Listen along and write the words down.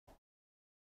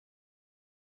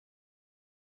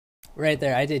Right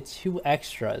there, I did 2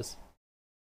 extras.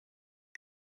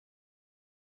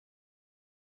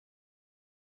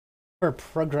 For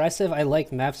progressive, I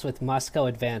like maps with Moscow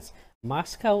Advanced.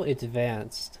 Moscow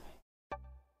Advanced.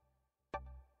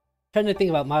 Trying to think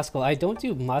about Moscow. I don't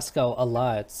do Moscow a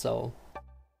lot, so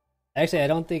actually I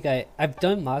don't think I've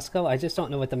done Moscow, I just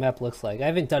don't know what the map looks like. I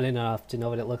haven't done it enough to know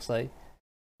what it looks like.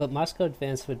 But Moscow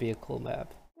Advanced would be a cool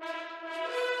map.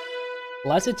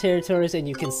 Lots of territories and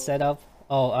you can set up.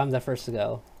 Oh, I'm the first to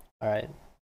go. Alright.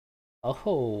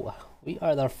 Oh, we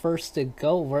are the first to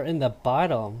go. We're in the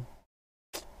bottom.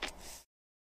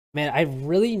 Man, I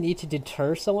really need to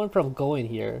deter someone from going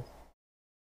here.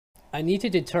 I need to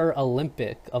deter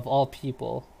Olympic, of all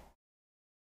people.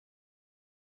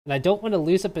 And I don't want to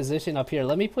lose a position up here.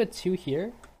 Let me put 2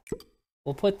 here.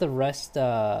 We'll put the rest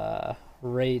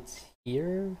right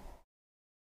here.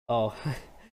 Oh,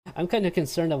 I'm kind of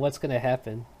concerned of what's going to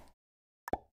happen.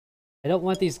 I don't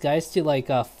want these guys to like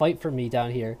fight for me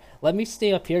down here. Let me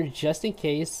stay up here just in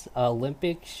case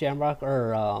Olympic, Shamrock,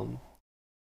 or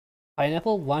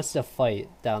Pineapple wants to fight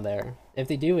down there. If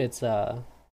they do, it's not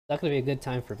gonna be a good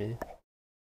time for me.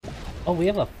 Oh, we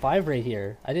have a 5 right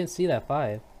here. I didn't see that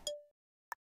 5.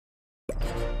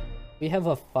 We have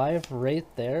a 5 right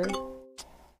there.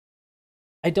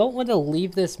 I don't want to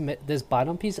leave this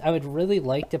bottom piece. I would really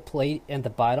like to play in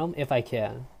the bottom if I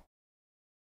can.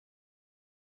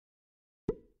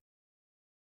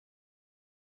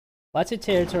 Lots of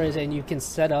territories and you can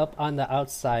set up on the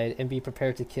outside and be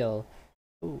prepared to kill.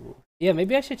 Ooh. Yeah,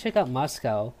 maybe I should check out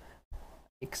Moscow.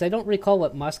 Because I don't recall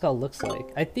what Moscow looks like.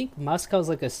 I think Moscow's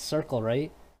like a circle,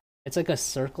 right? It's like a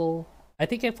circle. I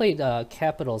think I played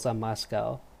Capitals on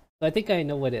Moscow. So I think I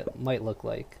know what it might look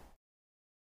like.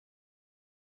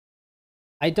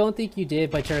 I don't think you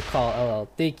did, but your call. Oh,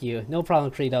 thank you. No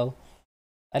problem, Credo.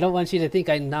 I don't want you to think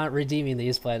I'm not redeeming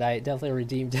these, but I definitely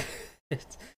redeemed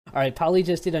it. Alright, Polly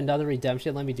just did another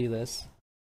redemption. Let me do this.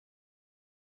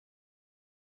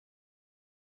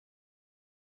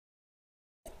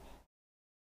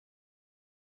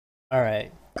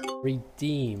 Alright.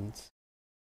 Redeemed.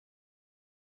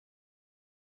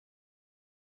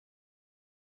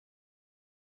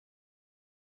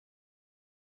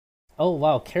 Oh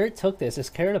wow, Carrot took this. Is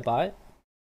Carrot a bot?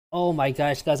 Oh my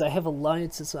gosh, guys, I have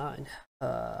alliances on.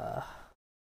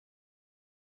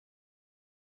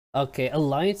 Okay,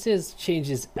 alliances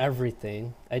changes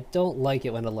everything. I don't like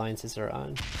it when alliances are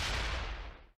on.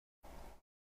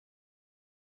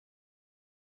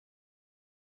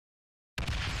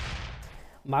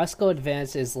 Moscow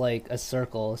Advance is like a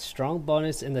circle. Strong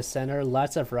bonus in the center,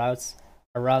 lots of routes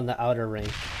around the outer ring.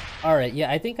 Alright, yeah,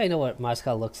 I think I know what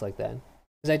Moscow looks like then.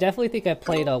 Because I definitely think I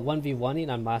played a 1v1ing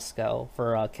on Moscow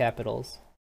for Capitals.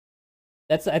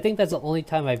 I think that's the only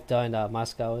time I've done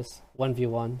Moscow's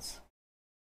 1v1s.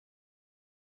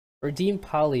 Redeem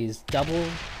Polly's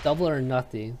double or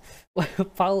nothing.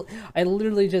 I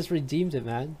literally just redeemed it,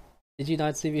 man. Did you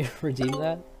not see me redeem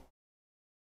that?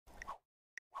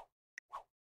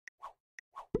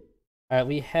 Alright,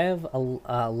 we have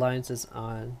alliances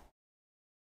on.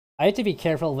 I have to be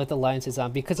careful with alliances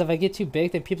on because if I get too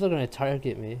big, then people are going to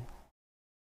target me.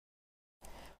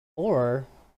 Or,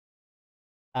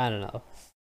 I don't know.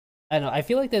 I don't know. I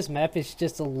feel like this map is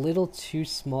just a little too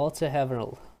small to have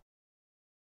an.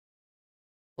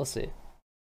 We'll see.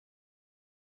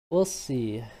 We'll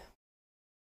see.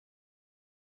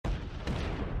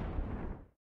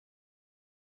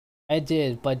 I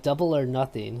did, but double or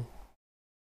nothing.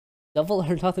 Double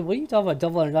or nothing? What are you talking about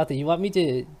double or nothing? You want me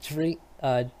to drink,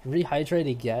 rehydrate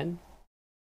again?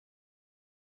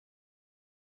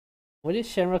 What is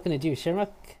Shamrock gonna do?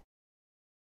 Shamrock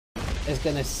is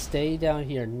gonna stay down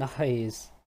here.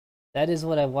 Nice. That is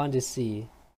what I wanted to see.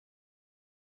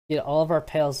 Get all of our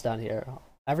pals down here.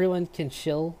 Everyone can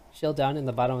chill down in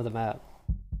the bottom of the map.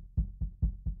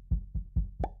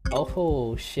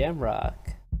 Oh,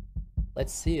 Shamrock.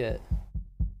 Let's see it.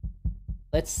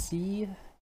 Let's see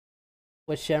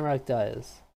what Shamrock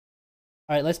does.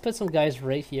 Alright, let's put some guys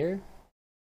right here.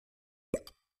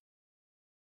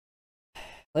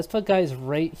 Let's put guys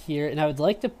right here, and I would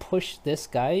like to push this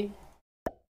guy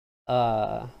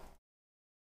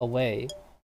away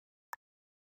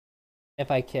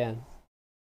if I can.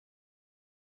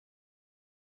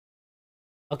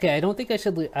 Okay, I don't think I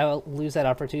should I'll lose that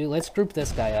opportunity. Let's group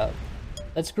this guy up.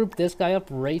 Let's group this guy up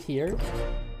right here.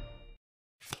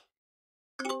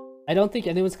 I don't think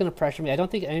anyone's gonna pressure me. I don't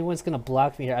think anyone's gonna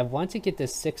block me here. I want to get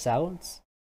this 6 outs.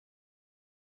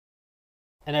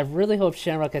 And I really hope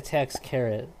Shamrock attacks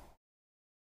Carrot.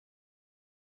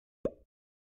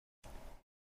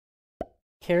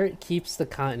 Carrot keeps the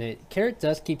continent. Carrot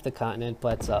does keep the continent,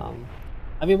 but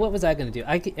I mean, what was I gonna do?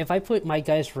 If I put my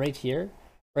guys right here,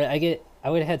 right, I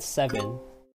would have had 7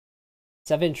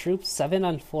 troops. 7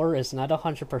 on 4 is not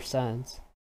 100%.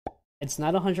 It's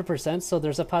not 100%, so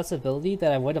there's a possibility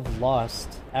that I would have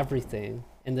lost everything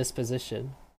in this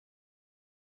position.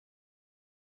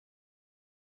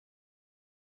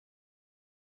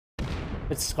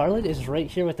 But Scarlet is right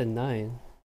here with a 9.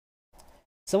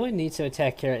 Someone needs to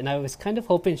attack Carrot, and I was kind of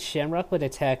hoping Shamrock would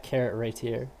attack Carrot right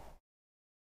here.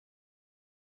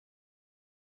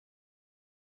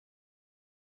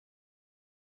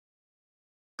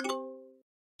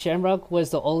 Shamrock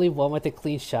was the only one with a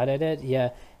clean shot at it. Yeah,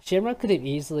 Shamrock could have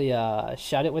easily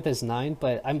shot it with his 9,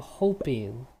 but I'm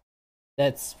hoping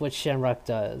that's what Shamrock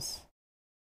does.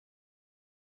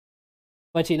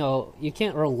 But you know, you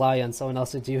can't rely on someone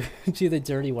else to do the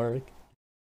dirty work.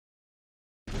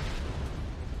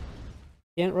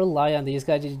 Can't rely on these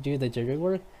guys to do the dirty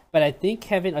work, but I think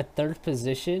having a 3rd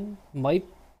position might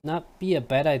not be a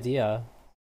bad idea.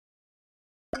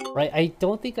 Right, I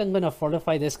don't think I'm gonna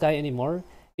fortify this guy anymore,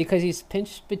 because he's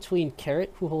pinched between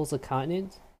Carrot, who holds a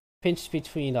continent, pinched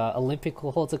between Olympic,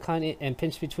 who holds a continent, and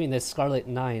pinched between the Scarlet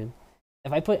 9.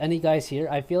 If I put any guys here,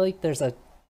 I feel like there's a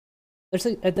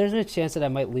chance that I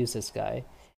might lose this guy,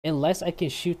 unless I can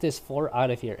shoot this 4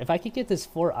 out of here. If I could get this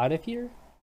 4 out of here,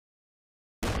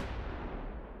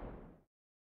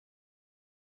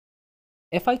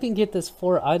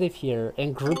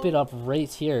 and group it up right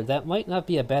here, that might not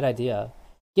be a bad idea.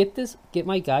 Get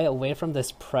my guy away from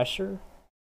this pressure,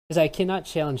 because I cannot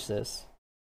challenge this.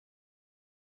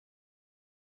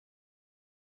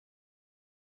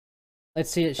 Let's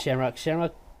see it, Shamrock.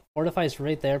 Shamrock fortifies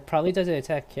right there. Probably doesn't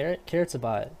attack Carrot. Carrot's a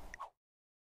bot.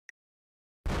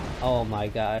 Oh my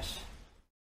gosh.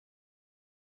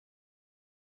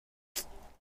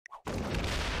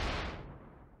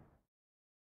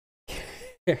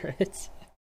 Carrot.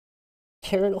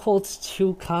 Carrot holds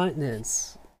 2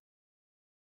 continents.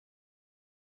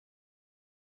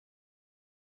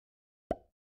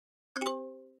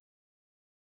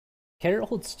 Carrot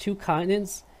holds 2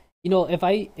 continents. You know, if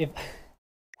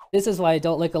this is why I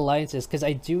don't like alliances, because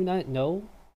I do not know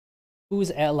who's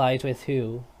allied with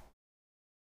who.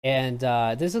 And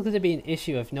this is going to be an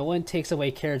issue if no one takes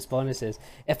away Carrot's bonuses.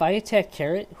 If I attack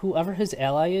Carrot, whoever his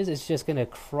ally is just going to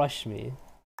crush me.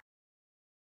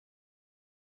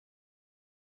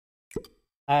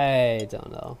 I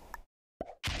don't know.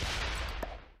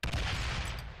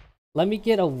 Let me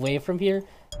get away from here.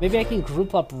 Maybe I can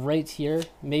group up right here.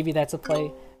 Maybe that's a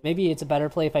play. Maybe it's a better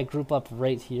play if I group up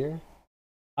right here.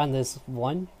 On this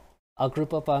 1. I'll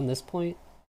group up on this point.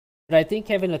 But I think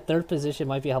having a 3rd position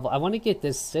might be helpful. I want to get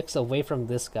this 6 away from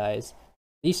this guys.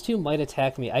 These 2 might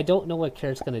attack me. I don't know what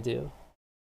Carrot's going to do.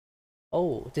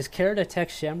 Oh, does Carrot attack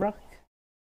Shamrock?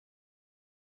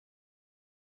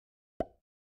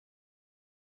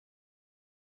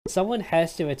 Someone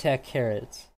has to attack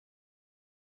Carrot.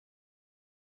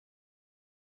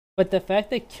 But the fact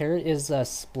that Carrot is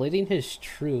splitting his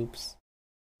troops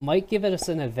might give us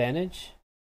an advantage.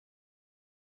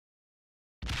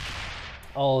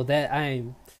 Oh,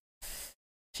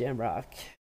 Shamrock.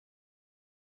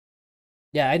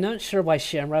 Yeah, I'm not sure why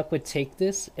Shamrock would take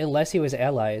this unless he was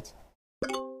allied.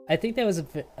 I think that was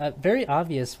very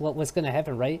obvious what was going to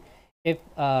happen, right? If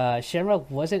Shamrock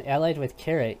wasn't allied with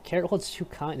Carrot, Carrot holds 2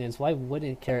 continents, why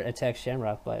wouldn't Carrot attack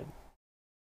Shamrock? But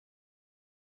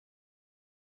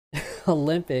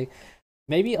Olympic.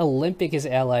 Maybe Olympic is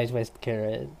allied with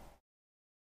Carrot.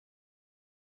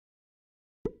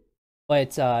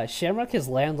 But Shamrock has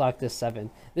landlocked this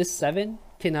 7. This 7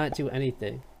 cannot do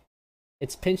anything.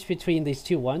 It's pinched between these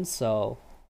 2 1s, so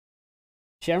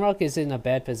Shamrock is in a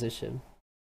bad position.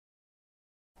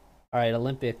 Alright,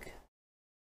 Olympic.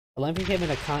 Olympic having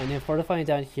a continent, fortifying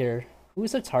down here.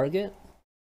 Who's the target?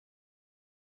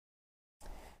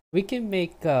 We can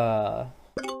make Pineapple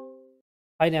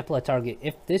a target.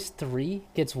 If this 3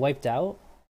 gets wiped out,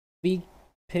 we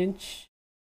pinch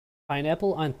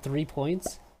Pineapple on 3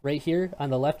 points. Right here,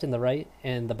 on the left and the right,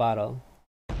 and the bottom.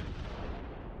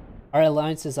 Our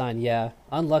alliance is on, yeah.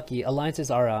 Unlucky,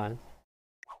 alliances are on.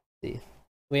 Let's see.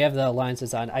 We have the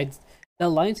alliances on. The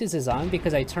alliances is on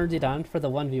because I turned it on for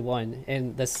the 1v1,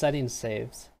 and the settings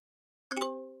saved.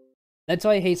 That's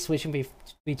why I hate switching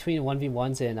between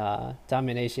 1v1s and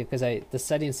domination, because the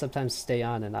settings sometimes stay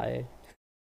on, and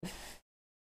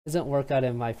doesn't work out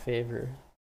in my favor.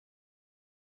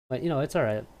 But, you know, it's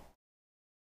alright.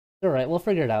 Alright, we'll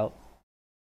figure it out.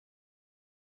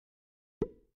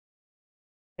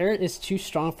 Carrot is too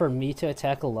strong for me to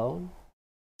attack alone.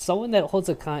 Someone that holds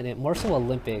a continent, more so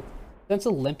Olympic. Since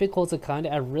Olympic holds a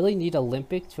continent, I really need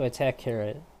Olympic to attack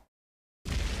Carrot.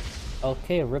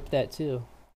 Okay, rip that too.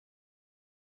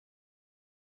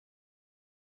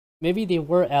 Maybe they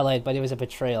were allied, but it was a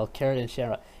betrayal. Carrot and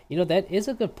Shamrock. You know, that is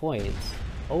a good point.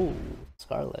 Oh,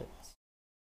 Scarlet.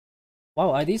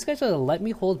 Wow, are these guys gonna let me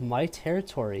hold my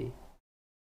territory?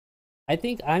 I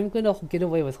think I'm gonna get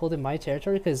away with holding my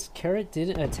territory because Carrot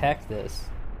didn't attack this.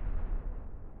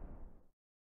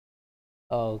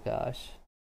 Oh gosh.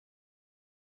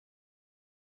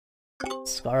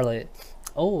 Scarlet.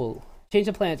 Oh, change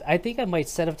of plans. I think I might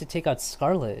set up to take out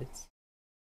Scarlet.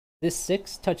 This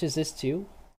 6 touches this 2.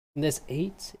 And this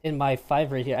 8 and my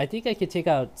 5 right here. I think I could take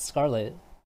out Scarlet.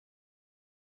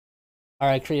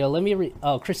 Alright, Creo, let me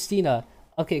oh, Christina.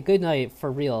 Okay, good night, for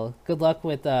real. Good luck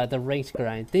with the ranked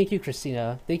grind. Thank you,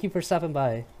 Christina. Thank you for stopping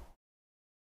by.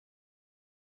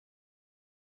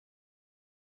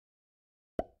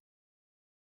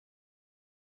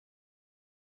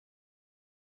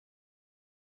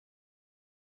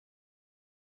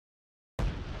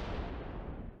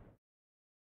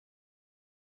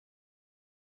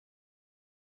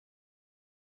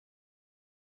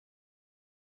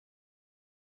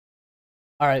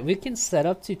 Alright, we can set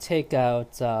up to take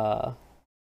out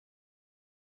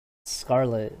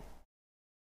Scarlet.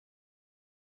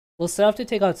 We'll set up to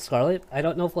take out Scarlet. I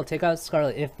don't know if we'll take out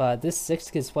Scarlet. If this 6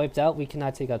 gets wiped out, we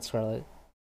cannot take out Scarlet.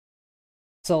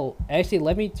 So, actually,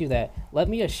 let me do that. Let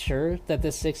me assure that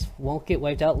this 6 won't get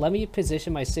wiped out. Let me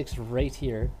position my 6 right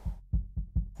here.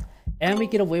 And we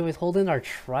get away with holding our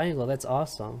triangle. That's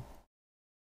awesome.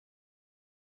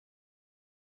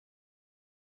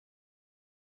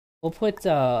 We'll put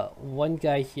one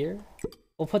guy here.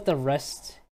 We'll put the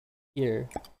rest here.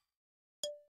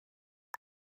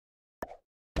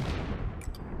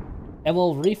 And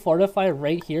we'll refortify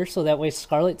right here so that way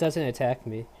Scarlet doesn't attack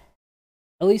me.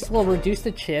 At least we'll reduce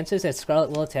the chances that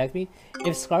Scarlet will attack me.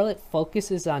 If Scarlet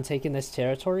focuses on taking this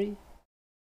territory...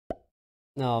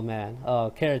 No, man.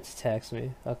 Oh, Carrot attacks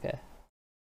me. Okay.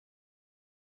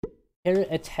 Carrot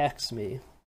attacks me.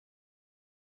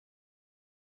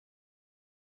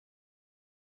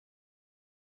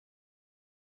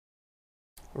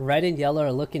 Red and yellow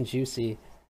are looking juicy.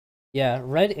 Yeah,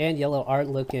 red and yellow are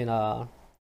looking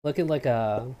looking like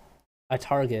a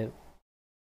target.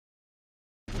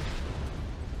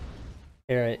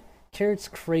 Carrot's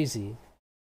crazy.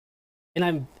 And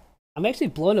I'm actually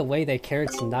blown away that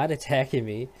Carrot's not attacking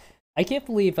me. I can't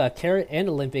believe Carrot and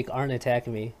Olympic aren't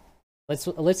attacking me.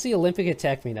 Let's see Olympic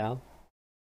attack me now.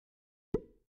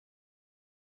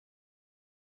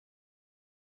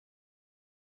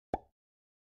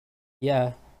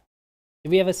 Yeah. Do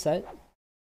we have a set?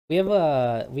 We have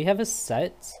a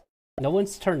set. No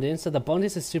one's turned in, so the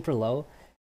bonus is super low.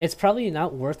 It's probably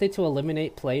not worth it to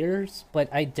eliminate players, but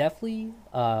I definitely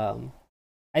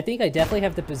I think I definitely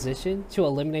have the position to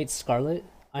eliminate Scarlet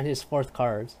on his 4th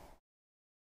card.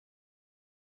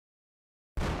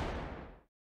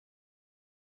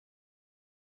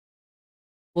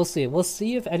 We'll see. We'll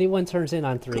see if anyone turns in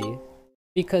on 3.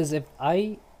 Because if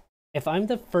I'm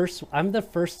the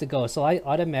first to go, so I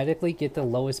automatically get the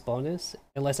lowest bonus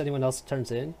unless anyone else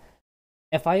turns in.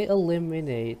 If I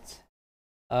eliminate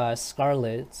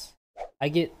Scarlet, I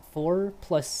get 4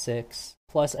 plus 6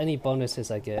 plus any bonuses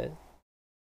I get.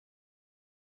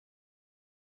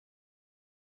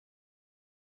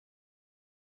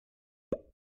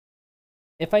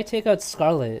 If I take out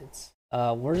Scarlet,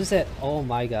 where is it? Oh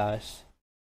my gosh.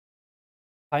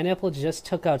 Pineapple just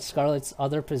took out Scarlet's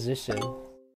other position.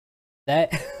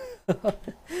 That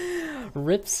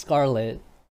rip Scarlet.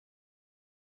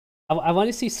 I want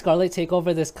to see Scarlet take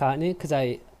over this continent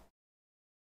because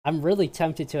I'm really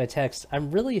tempted to attack.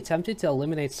 I'm really tempted to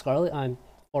eliminate Scarlet on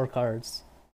 4 cards.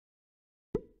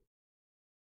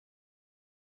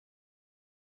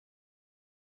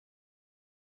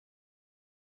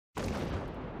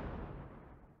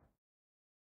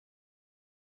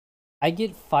 I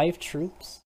get 5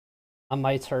 troops on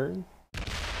my turn.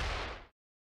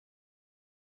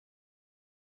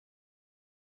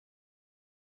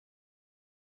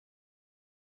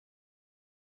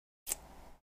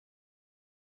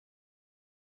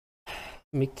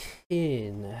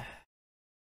 McKin.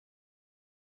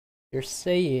 You're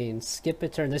saying skip a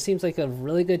turn. This seems like a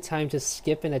really good time to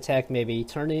skip an attack maybe.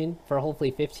 Turn in for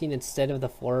hopefully 15 instead of the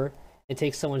 4. It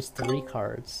takes someone's 3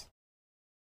 cards.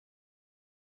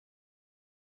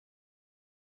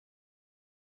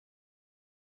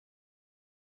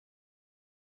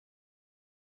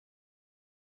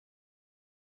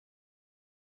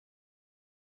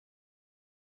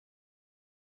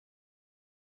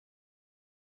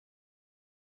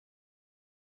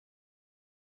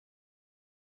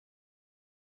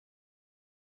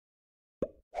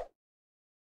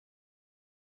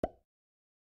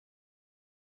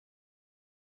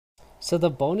 So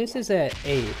the bonus is at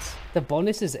 8. The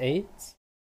bonus is 8.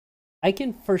 I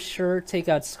can for sure take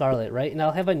out Scarlet, right? And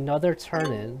I'll have another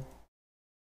turn in.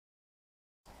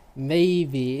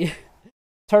 Maybe.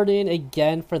 Turn in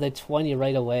again for the 20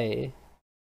 right away.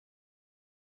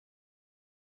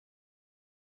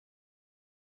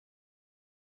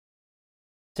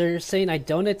 So you're saying I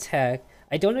don't attack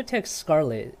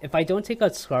Scarlet. If I don't take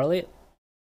out Scarlet,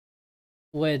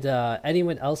 would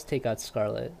anyone else take out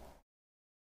Scarlet?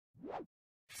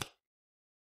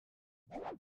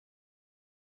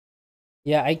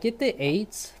 Yeah, I get the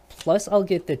 8, plus I'll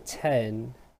get the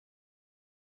 10.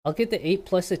 I'll get the 8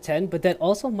 plus the 10, but that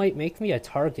also might make me a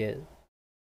target.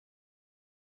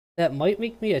 That might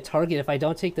make me a target if I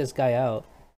don't take this guy out.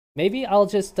 Maybe I'll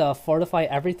just fortify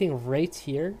everything right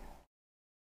here.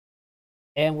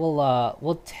 And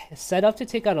we'll set up to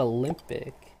take out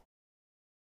Olympic.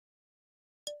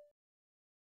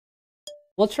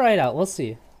 We'll try it out, we'll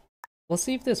see. We'll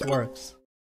see if this works.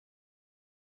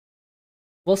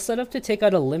 We'll set up to take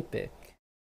out Olympic.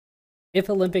 If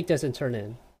Olympic doesn't turn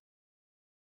in.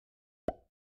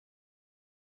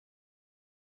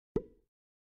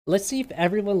 Let's see if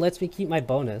everyone lets me keep my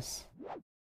bonus.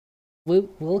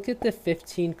 We'll get the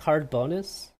 15 card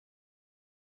bonus.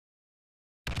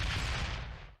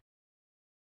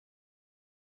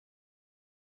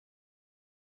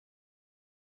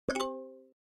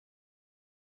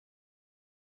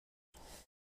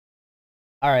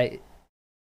 Alright.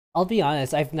 I'll be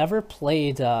honest, I've never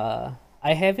played, I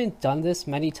haven't done this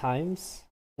many times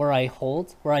where I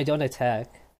hold, where I don't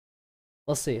attack.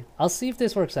 We'll see. I'll see if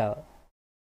this works out.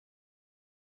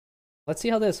 Let's see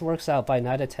how this works out by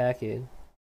not attacking.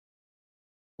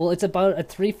 Well, it's about a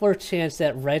 3/4 chance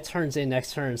that red turns in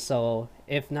next turn, so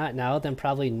if not now, then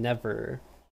probably never.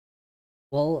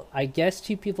 Well, I guess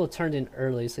 2 people turned in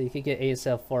early, so you could get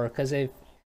ASL 4, because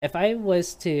if I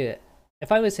was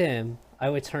him, I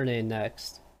would turn in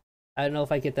next. I don't know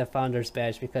if I get the Founder's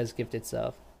Badge because gifted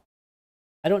sub.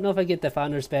 I don't know if I get the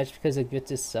Founder's Badge because of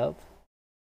gifted sub.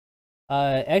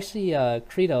 Actually,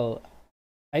 Credo,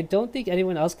 I don't think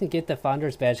anyone else can get the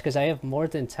Founder's Badge because I have more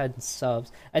than 10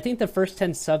 subs. I think the first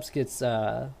 10 subs gets,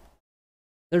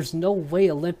 there's no way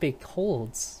Olympic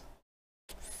holds.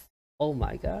 Oh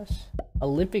my gosh.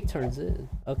 Olympic turns in.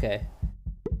 Okay.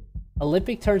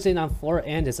 Olympic turns in on 4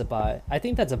 and is a bot. I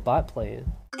think that's a bot playing.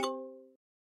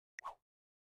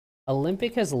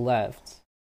 Olympic has left.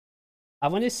 I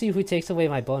want to see who takes away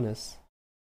my bonus.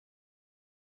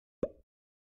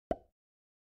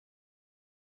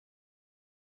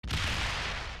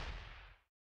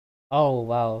 Oh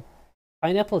wow.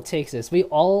 Pineapple takes this. We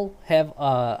all have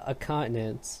a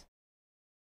continent.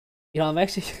 You know, I'm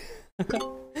actually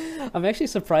I'm actually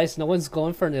surprised no one's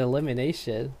going for an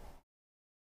elimination.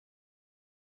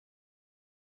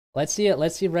 Let's see it.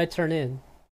 Let's see red turn in.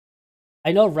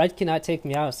 I know red cannot take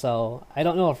me out, so I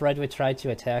don't know if red would try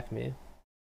to attack me.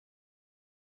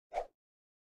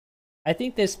 I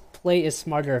think this play is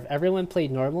smarter if everyone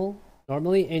played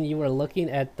normally and you were looking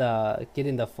at the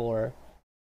getting the 4.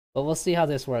 But we'll see how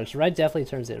this works. Red definitely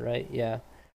turns in, right? Yeah.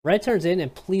 Red turns in,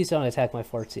 and please don't attack my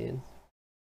 14.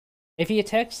 If he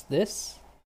attacks this,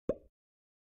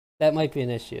 that might be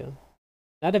an issue.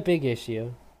 Not a big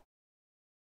issue.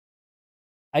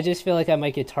 I just feel like I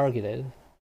might get targeted.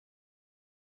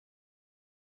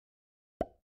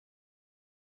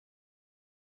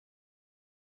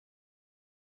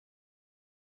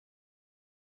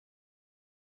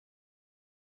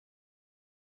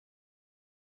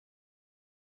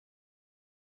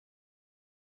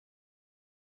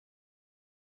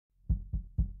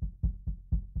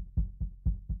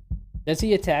 Does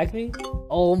he attack me?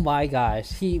 Oh my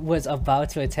gosh, he was about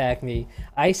to attack me.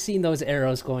 I seen those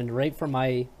arrows going right for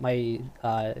my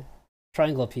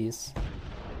triangle piece.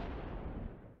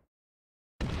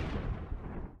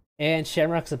 And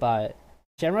Shamrock's about it.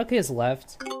 Shamrock has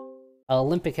left.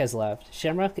 Olympic has left.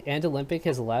 Shamrock and Olympic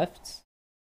has left.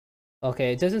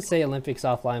 Okay, it doesn't say Olympic's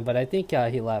offline, but I think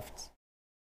he left.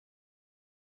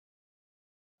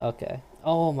 Okay.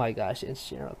 Oh my gosh, and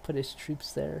Shamrock put his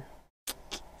troops there.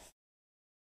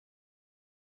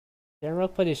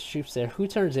 Shamrock put his troops there. Who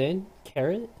turns in?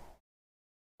 Carrot?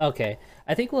 Okay,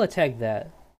 I think we'll attack that.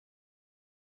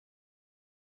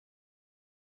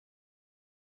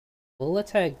 We'll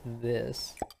attack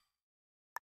this.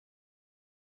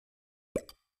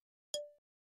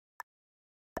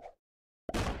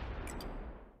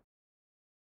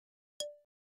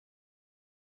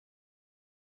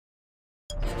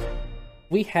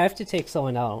 We have to take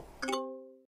someone out.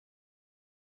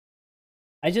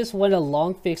 I just won a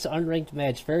long fixed unranked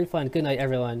match. Very fun. Good night,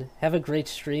 everyone. Have a great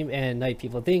stream and night,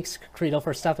 people. Thanks, Credo,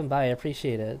 for stopping by. I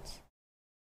appreciate it.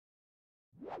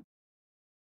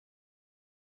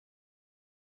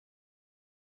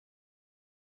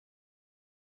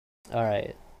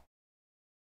 Alright.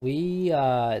 We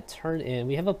turn in.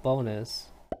 We have a bonus.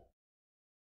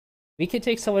 We could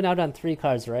take someone out on 3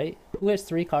 cards, right? Who has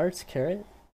 3 cards? Carrot?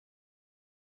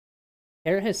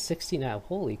 Carrot has 69.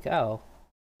 Holy cow.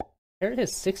 Carrot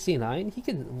has 69? He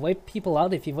could wipe people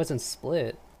out if he wasn't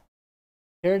split.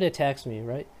 Carrot attacks me,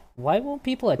 right? Why won't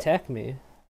people attack me?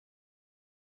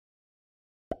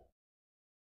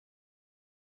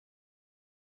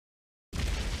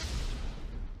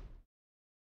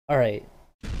 Alright.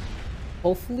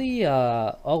 Hopefully,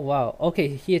 oh wow.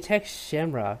 Okay, he attacks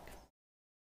Shamrock.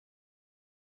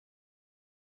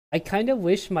 I kind of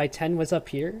wish my 10 was up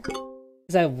here.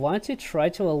 Because I want to try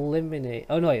to eliminate...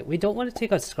 Oh no, wait. We don't want to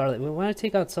take out Scarlet. We want to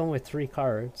take out someone with 3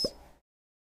 cards.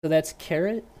 So that's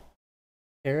Carrot.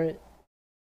 Carrot.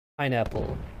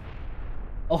 Pineapple.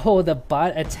 Oh, the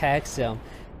bot attacks him.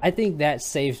 I think that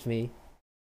saved me.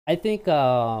 I think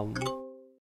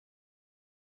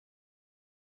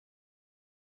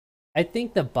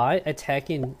the bot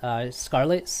attacking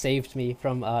Scarlet saved me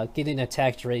from getting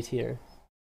attacked right here.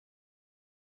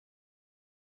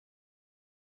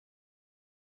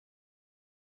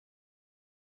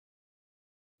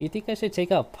 You think I should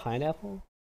take out Pineapple?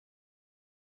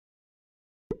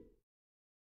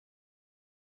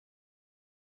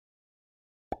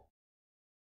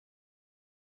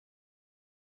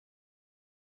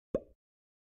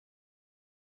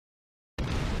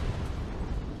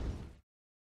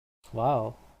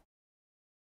 Wow.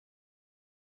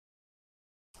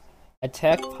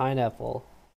 Attack Pineapple.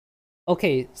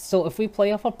 Okay, so if we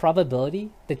play off a probability,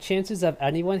 the chances of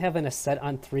anyone having a set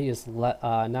on 3 is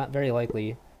not very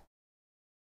likely.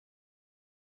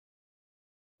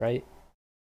 Right?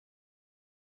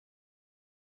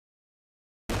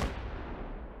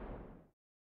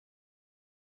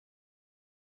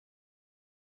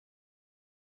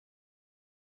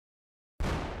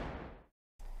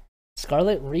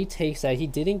 Scarlet retakes that. He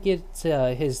didn't get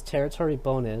his territory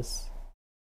bonus.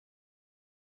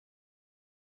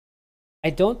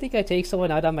 I don't think I take someone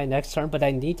out on my next turn, but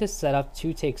I need to set up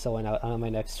to take someone out on my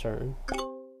next turn.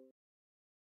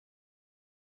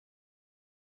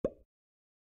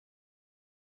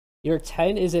 Your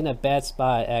 10 is in a bad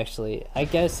spot, actually. I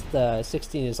guess the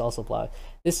 16 is also blocked.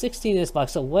 The 16 is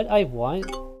blocked, so what I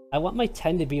want my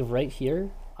 10 to be right here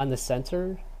on the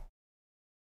center.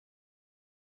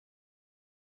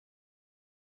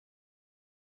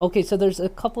 Okay, so there's a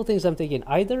couple things I'm thinking.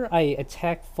 Either I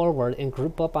attack forward and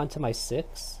group up onto my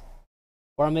 6,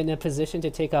 or I'm in a position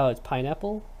to take out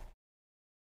Pineapple.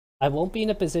 I won't be in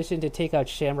a position to take out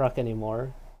Shamrock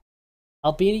anymore.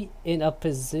 I'll be in a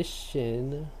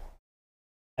position...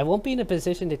 I won't be in a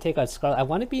position to take out Scarlet. I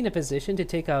want to be in a position to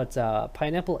take out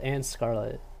Pineapple and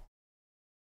Scarlet.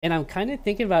 And I'm kind of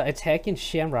thinking about attacking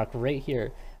Shamrock right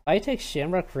here. If I attack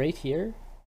Shamrock right here...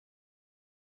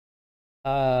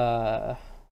 I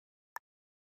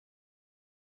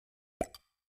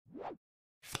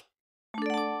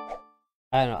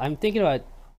don't know. I'm thinking about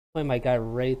putting my guy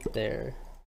right there.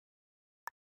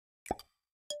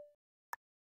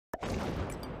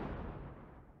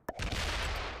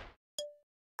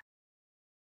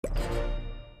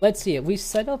 Let's see it. We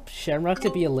set up Shamrock to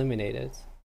be eliminated.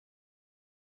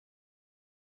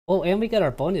 Oh, and we got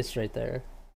our bonus right there.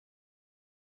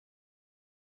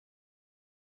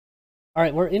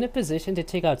 Alright, we're in a position to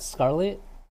take out Scarlet,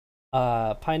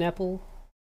 Pineapple.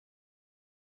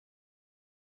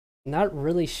 Not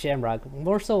really Shamrock.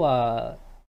 More so,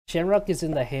 Shamrock is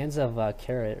in the hands of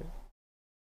Carrot.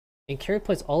 And Carrot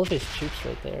puts all of his troops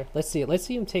right there. Let's see it. Let's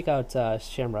see him take out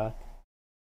Shamrock.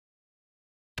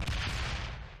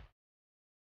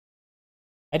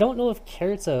 I don't know if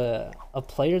Carrot's a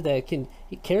player that can...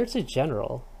 Carrot's a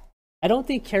general. I don't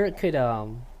think Carrot could,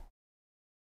 Oh,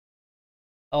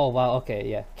 wow, okay,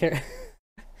 yeah.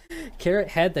 Carrot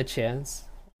had the chance,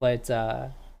 but,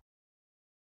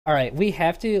 Alright, we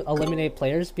have to eliminate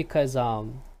players because,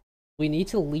 we need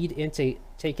to lead into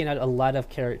taking out a lot of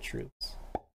Carrot troops.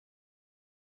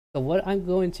 So what I'm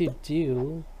going to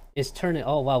do is turn it...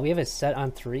 Oh, wow, we have a set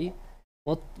on 3.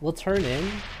 We'll turn in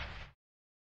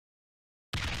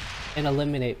and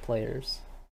eliminate players.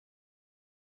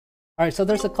 Alright, so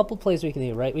there's a couple plays we can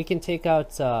do, right? We can take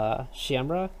out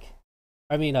Shamrock.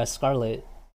 I mean, Scarlet.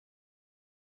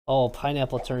 Oh,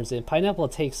 Pineapple turns in. Pineapple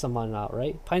takes someone out,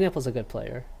 right? Pineapple's a good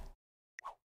player.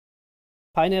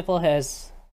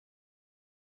 Pineapple's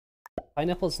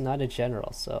not a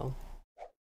general, so...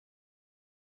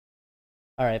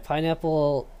 Alright,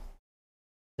 Pineapple...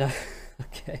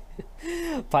 Okay.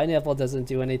 Pineapple doesn't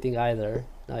do anything either.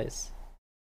 Nice.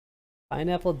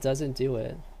 Pineapple doesn't do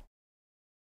it.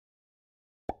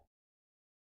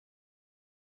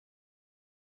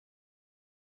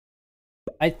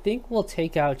 I think we'll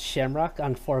take out Shamrock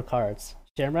on 4 cards.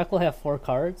 Shamrock will have 4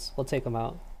 cards. We'll take him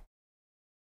out.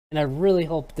 And I really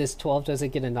hope this 12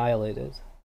 doesn't get annihilated.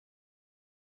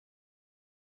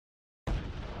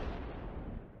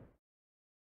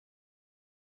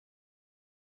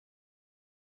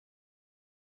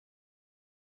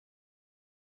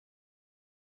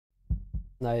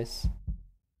 Nice.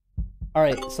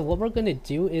 Alright, so what we're gonna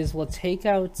do is we'll take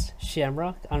out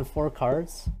Shamrock on 4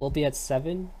 cards. We'll be at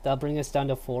 7. That'll bring us down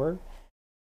to 4.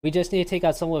 We just need to take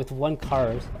out someone with 1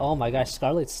 card. Oh my gosh,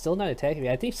 Scarlet's still not attacking me.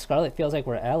 I think Scarlet feels like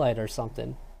we're allied or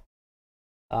something.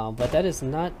 But that is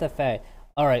not the fact.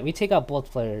 Alright, we take out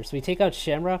both players. We take out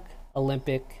Shamrock,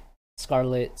 Olympic,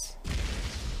 Scarlet,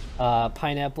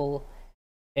 Pineapple,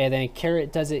 and then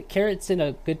Carrot does it. Carrot's in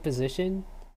a good position.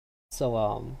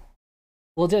 So,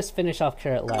 we'll just finish off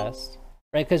Carrot last.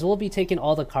 Right, because we'll be taking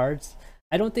all the cards.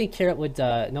 I don't think Carrot would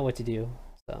know what to do,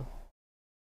 so.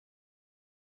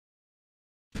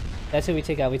 That's who we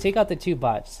take out. We take out the 2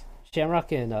 bots.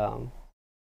 Shamrock and,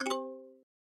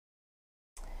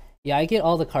 yeah, I get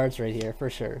all the cards right here, for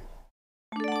sure.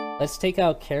 Let's take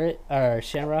out Carrot, or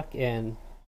Shamrock and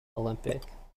Olympic.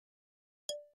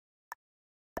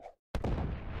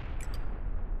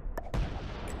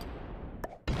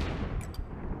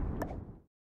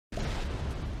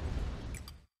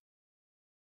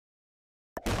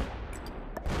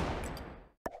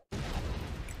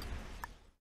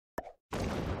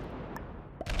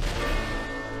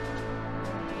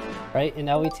 Right, and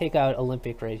now we take out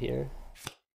Olympic right here.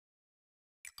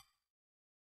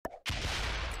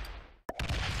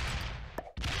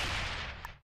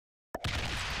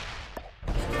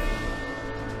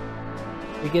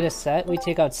 We get a set, we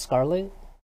take out Scarlet.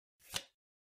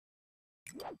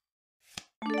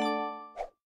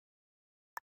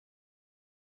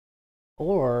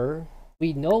 Or,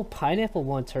 we know Pineapple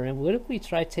won't turn. What if we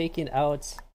try taking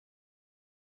out...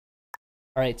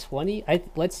 Alright, 20?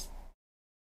 Let's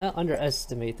not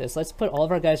underestimate this. Let's put all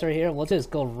of our guys right here and we'll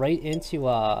just go right into,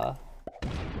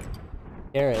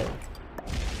 Garrett.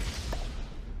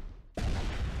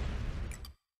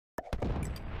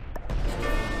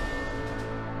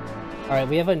 Alright,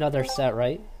 we have another set,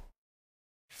 right?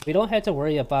 We don't have to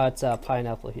worry about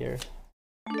Pineapple here.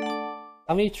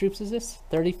 How many troops is this?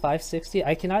 35, 60?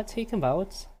 I cannot take him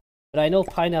out. But I know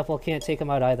Pineapple can't take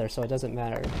him out either, so it doesn't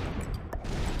matter.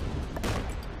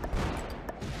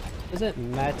 Doesn't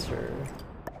matter.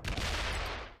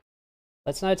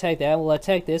 Let's not attack that. We'll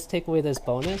attack this, take away this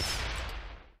bonus.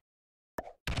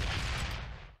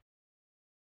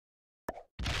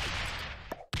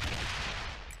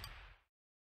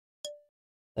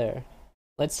 There.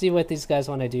 Let's see what these guys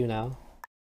want to do now.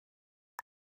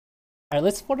 Alright,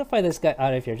 let's fortify this guy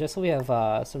out of here, just so we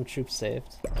have some troops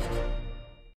saved.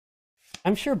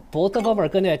 I'm sure both of them are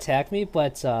going to attack me,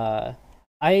 but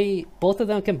both of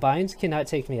them combined cannot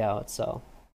take me out, so.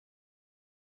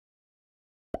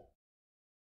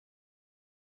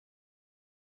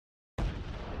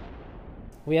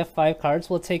 We have 5 cards.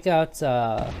 We'll take out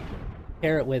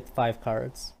Carrot with 5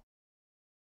 cards.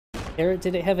 Carrot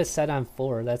didn't have a set on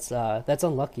 4. That's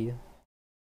unlucky.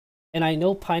 And I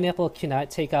know Pineapple cannot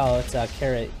take out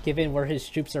Carrot, given where his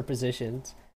troops are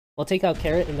positioned. We'll take out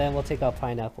Carrot and then we'll take out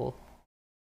Pineapple.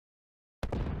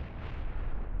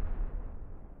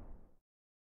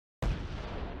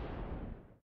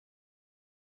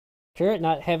 Carrot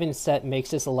not having a set makes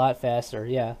this a lot faster.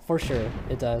 Yeah, for sure,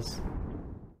 it does.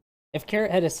 If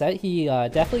Carrot had a set, he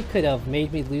definitely could have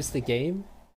made me lose the game.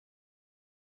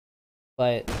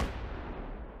 But...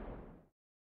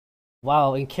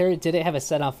 wow, and Carrot didn't have a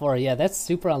set on 4. Yeah, that's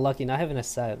super unlucky, not having a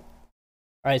set.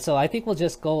 Alright, so I think we'll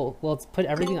just go... we'll put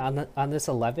everything on this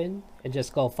 11 and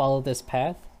just go follow this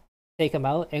path. Take him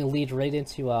out and lead right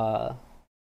into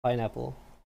Pineapple.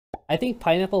 I think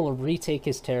Pineapple will retake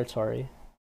his territory.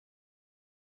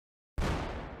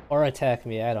 Or attack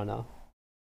me, I don't know.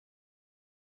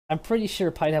 I'm pretty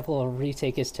sure Pineapple will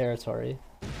retake his territory.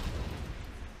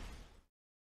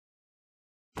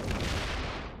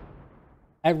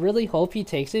 I really hope he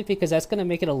takes it because that's going to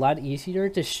make it a lot easier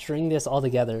to string this all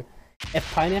together.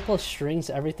 If Pineapple strings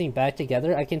everything back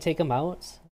together, I can take him out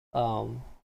a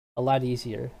lot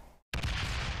easier.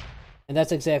 And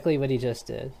that's exactly what he just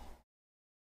did.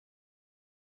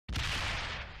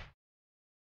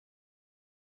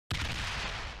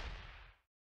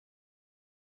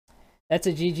 That's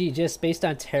a GG just based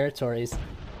on territories.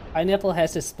 Pineapple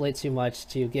has to split too much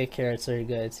to get Carrots very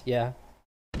good, yeah.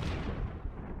 And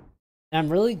I'm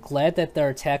really glad that they're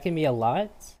attacking me a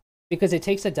lot, because it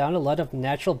takes down a lot of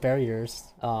natural barriers.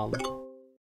 Oh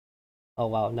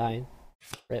wow, 9.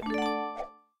 Rip.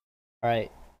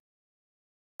 Alright.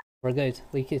 We're good.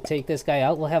 We can take this guy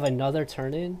out. We'll have another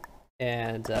turn in,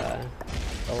 and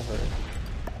over.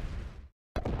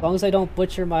 As long as I don't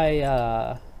butcher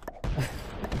my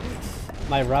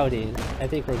my routing, I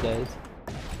think we're good.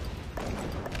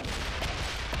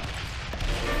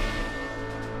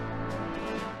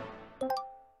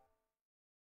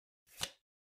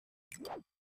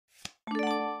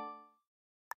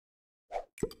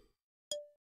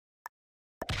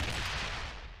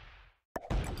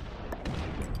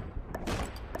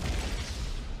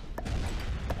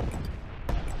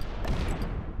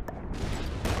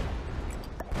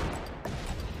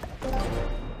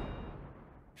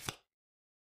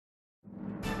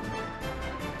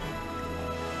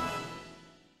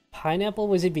 Pineapple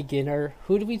was a beginner.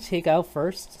 Who did we take out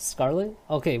first? Scarlet?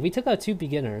 Okay, we took out 2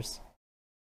 beginners.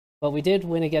 But we did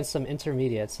win against some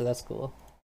intermediates, so that's cool.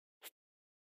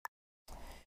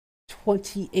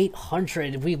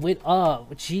 2,800. We went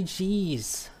up.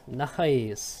 GG's.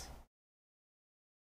 Nice.